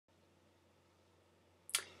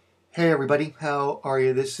Hey everybody, how are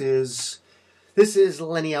you? This is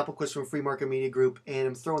Lenny Applequist from Free Market Media Group, and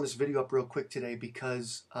I'm throwing this video up real quick today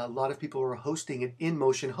because a lot of people who are hosting and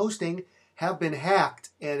InMotion hosting have been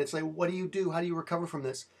hacked, and it's like, what do you do? How do you recover from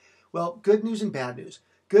this? Well, good news and bad news.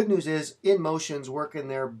 Good news is InMotion's working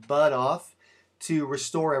their butt off to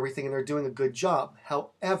restore everything, and they're doing a good job.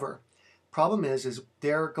 However, problem is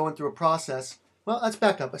they're going through a process. Well, let's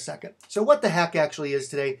back up a second. So what the hack actually is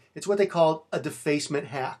today, it's what they call a defacement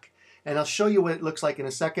hack. And I'll show you what it looks like in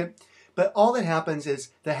a second. But all that happens is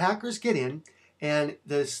the hackers get in, and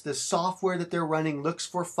the software that they're running looks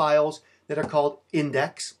for files that are called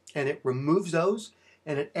index, and it removes those,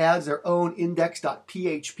 and it adds their own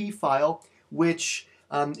index.php file, which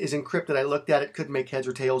is encrypted. I looked at it, couldn't make heads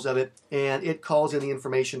or tails of it, and it calls in the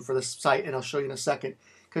information for the site, and I'll show you in a second,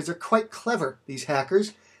 because they're quite clever, these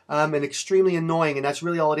hackers, and extremely annoying, and that's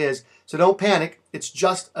really all it is. So don't panic. It's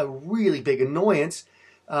just a really big annoyance.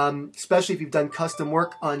 Especially if you've done custom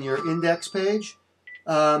work on your index page,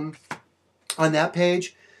 on that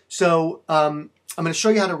page. So I'm going to show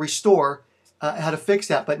you how to restore, how to fix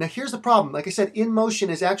that. But now here's the problem. Like I said, InMotion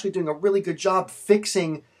is actually doing a really good job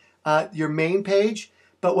fixing your main page.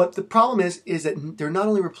 But what the problem is that they're not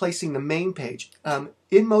only replacing the main page.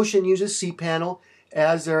 InMotion uses cPanel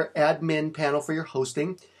as their admin panel for your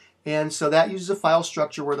hosting. And so that uses a file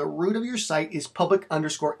structure where the root of your site is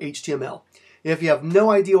public_HTML. If you have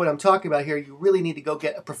no idea what I'm talking about here, you really need to go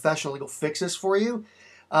get a professional to go fix this for you.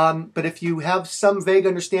 But if you have some vague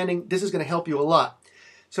understanding, this is going to help you a lot.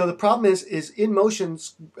 So the problem is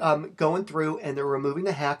InMotion's going through and they're removing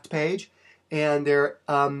the hacked page, and they're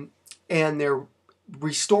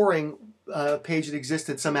restoring a page that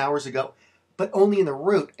existed some hours ago, but only in the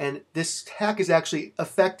root. And this hack is actually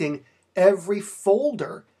affecting every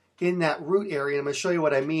folder in that root area. And I'm going to show you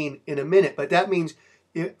what I mean in a minute. But that means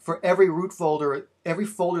for every root folder, every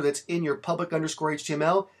folder that's in your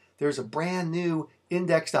public_HTML, there's a brand new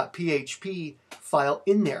index.php file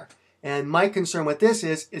in there. And my concern with this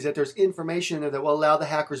is that there's information in there that will allow the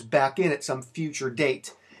hackers back in at some future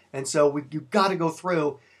date. And so you've got to go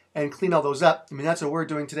through and clean all those up. I mean, that's what we're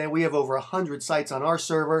doing today. We have over 100 sites on our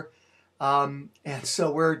server. And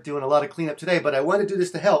so we're doing a lot of cleanup today, but I want to do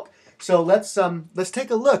this to help. So let's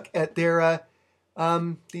take a look at their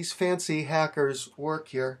these fancy hackers' work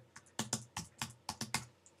here.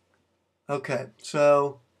 Okay,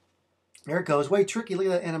 so there it goes. Way tricky. Look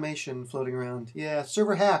at that animation floating around. Yeah,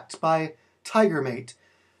 server hacked by TigerMate.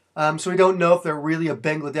 So we don't know if they're really a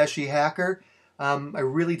Bangladeshi hacker. I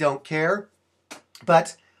really don't care.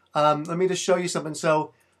 But let me just show you something.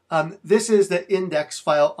 So this is the index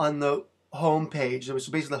file on the home page. So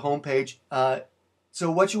basically the home page.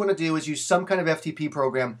 So what you want to do is use some kind of FTP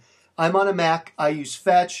program. I'm on a Mac. I use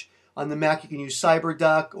Fetch. On the Mac, you can use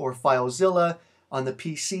CyberDuck or FileZilla. On the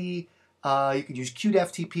PC, you can use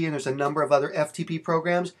QtFTP, and there's a number of other FTP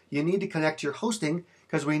programs. You need to connect to your hosting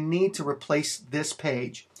because we need to replace this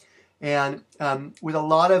page. And with a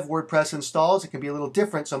lot of WordPress installs, it can be a little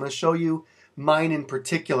different. So I'm going to show you mine in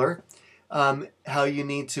particular, how you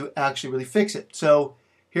need to actually really fix it. So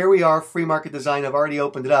here we are, Free Market Design. I've already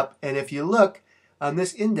opened it up. And if you look,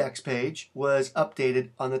 this index page was updated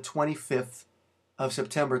on the 25th of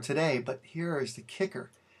September today, but here is the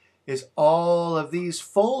kicker, is all of these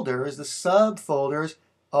folders, the subfolders,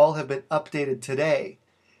 all have been updated today.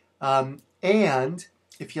 And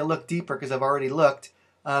if you look deeper, because I've already looked,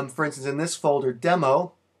 for instance, in this folder,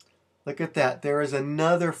 demo, look at that, there is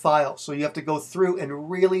another file. So you have to go through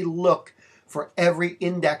and really look for every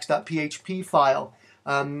index.php file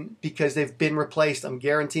because they've been replaced, I'm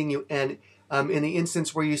guaranteeing you. And in the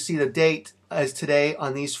instance where you see the date as today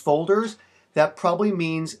on these folders, that probably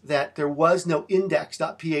means that there was no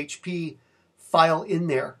index.php file in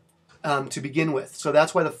there to begin with. So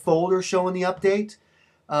that's why the folder's showing the update.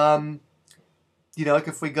 You know, like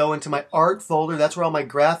if we go into my art folder, that's where all my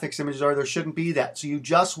graphics images are. There shouldn't be that. So you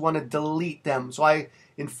just want to delete them. So I,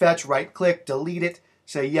 in Fetch, right-click, delete it,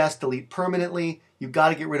 say yes, delete permanently. You've got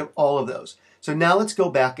to get rid of all of those. So now let's go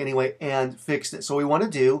back anyway and fix it. So what we want to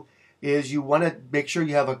do is you want to make sure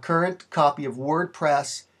you have a current copy of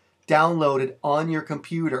WordPress downloaded on your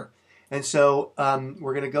computer. And so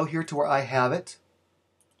we're going to go here to where I have it.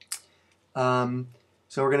 So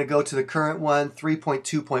we're going to go to the current one,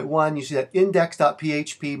 3.2.1. You see that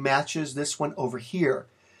index.php matches this one over here.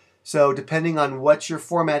 So depending on what your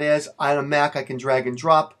format is, on a Mac I can drag and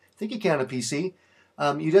drop. I think you can on a PC.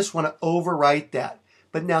 You just want to overwrite that.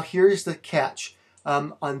 But now here's the catch.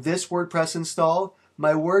 On this WordPress install,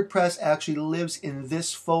 my WordPress actually lives in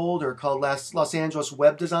this folder called Los Angeles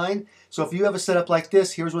Web Design. So if you have a setup like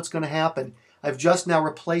this, here's what's going to happen. I've just now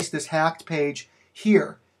replaced this hacked page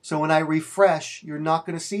here. So when I refresh, you're not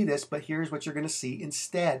going to see this, but here's what you're going to see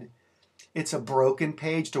instead. It's a broken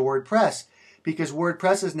page to WordPress because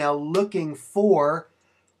WordPress is now looking for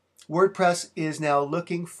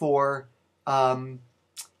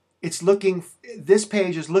this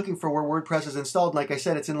page is looking for where WordPress is installed. Like I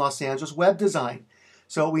said, it's in Los Angeles Web Design.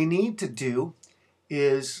 So what we need to do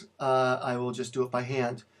is, I will just do it by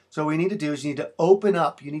hand. So what we need to do is you need to open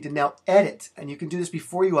up, you need to now edit, and you can do this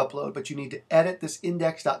before you upload, but you need to edit this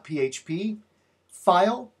index.php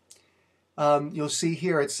file. You'll see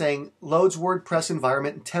here it's saying loads WordPress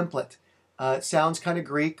environment and template. It sounds kind of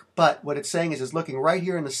Greek, but what it's saying is it's looking right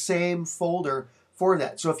here in the same folder for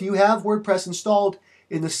that. So if you have WordPress installed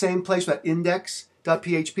in the same place that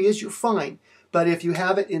index.php is, you're fine. But if you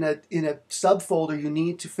have it in a subfolder, you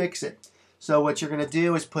need to fix it. So what you're going to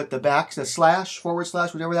do is put the //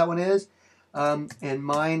 whatever that one is, and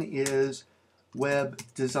mine is Web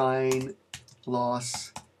Design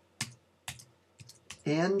Los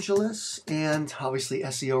Angeles, and obviously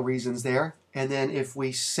SEO reasons there. And then if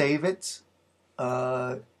we save it,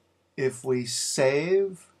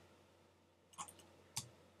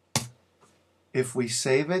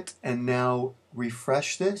 and now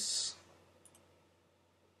refresh this.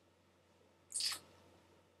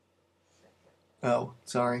 Oh,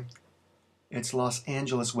 sorry. It's Los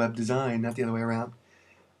Angeles Web Design, not the other way around.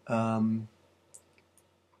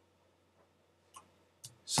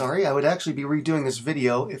 Sorry, I would actually be redoing this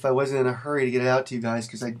video if I wasn't in a hurry to get it out to you guys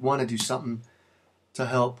because I want to do something to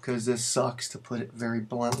help because this sucks, to put it very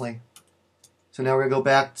bluntly. So now we're going to go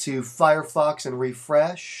back to Firefox and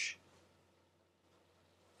refresh.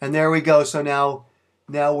 And there we go. So now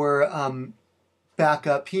we're back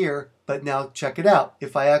up here, but now check it out.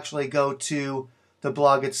 If I actually go to the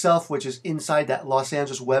blog itself, which is inside that Los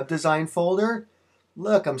Angeles Web Design folder,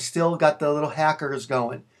 look, I'm still got the little hackers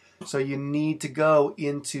going. So you need to go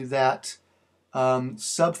into that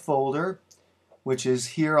subfolder, which is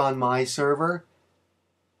here on my server,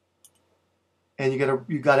 and you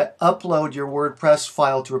gotta upload your WordPress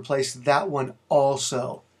file to replace that one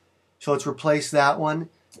also. So let's replace that one.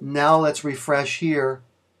 Now let's refresh here,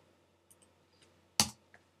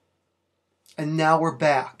 and now we're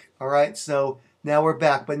back. All right, so now we're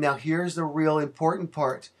back. But now here's the real important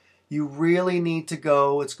part. You really need to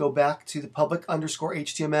go, let's go back to the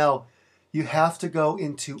public_HTML. You have to go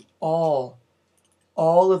into all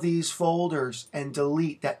of these folders and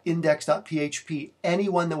delete that index.php.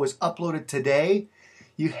 Anyone that was uploaded today,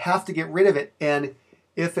 you have to get rid of it. And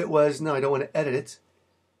if it was, no, I don't want to edit it.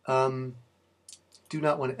 Do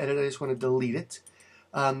not want to edit it, I just want to delete it.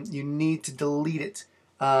 You need to delete it.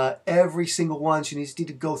 Every single one, so you need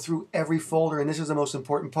to go through every folder, and this is the most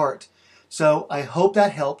important part. So I hope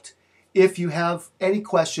that helped. If you have any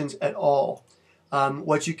questions at all,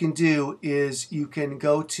 what you can do is you can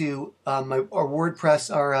go to our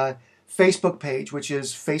WordPress, our Facebook page, which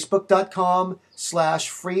is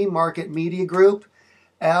facebook.com/free market media group.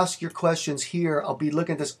 Ask your questions here. I'll be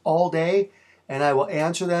looking at this all day, and I will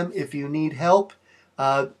answer them. If you need help,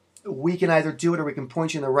 we can either do it or we can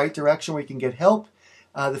point you in the right direction where you can get help.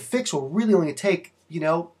 The fix will really only take,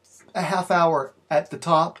 a half hour at the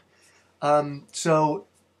top.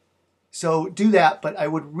 So do that, but I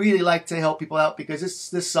would really like to help people out because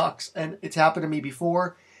this sucks, and it's happened to me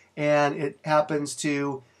before, and it happens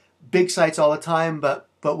to big sites all the time, but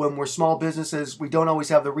when we're small businesses, we don't always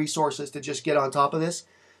have the resources to just get on top of this.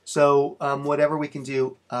 So whatever we can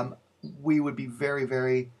do, we would be very,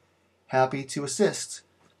 very happy to assist.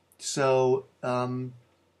 So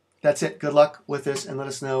that's it. Good luck with this, and let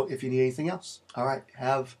us know if you need anything else. All right.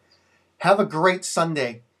 Have a great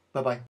Sunday. Bye-bye.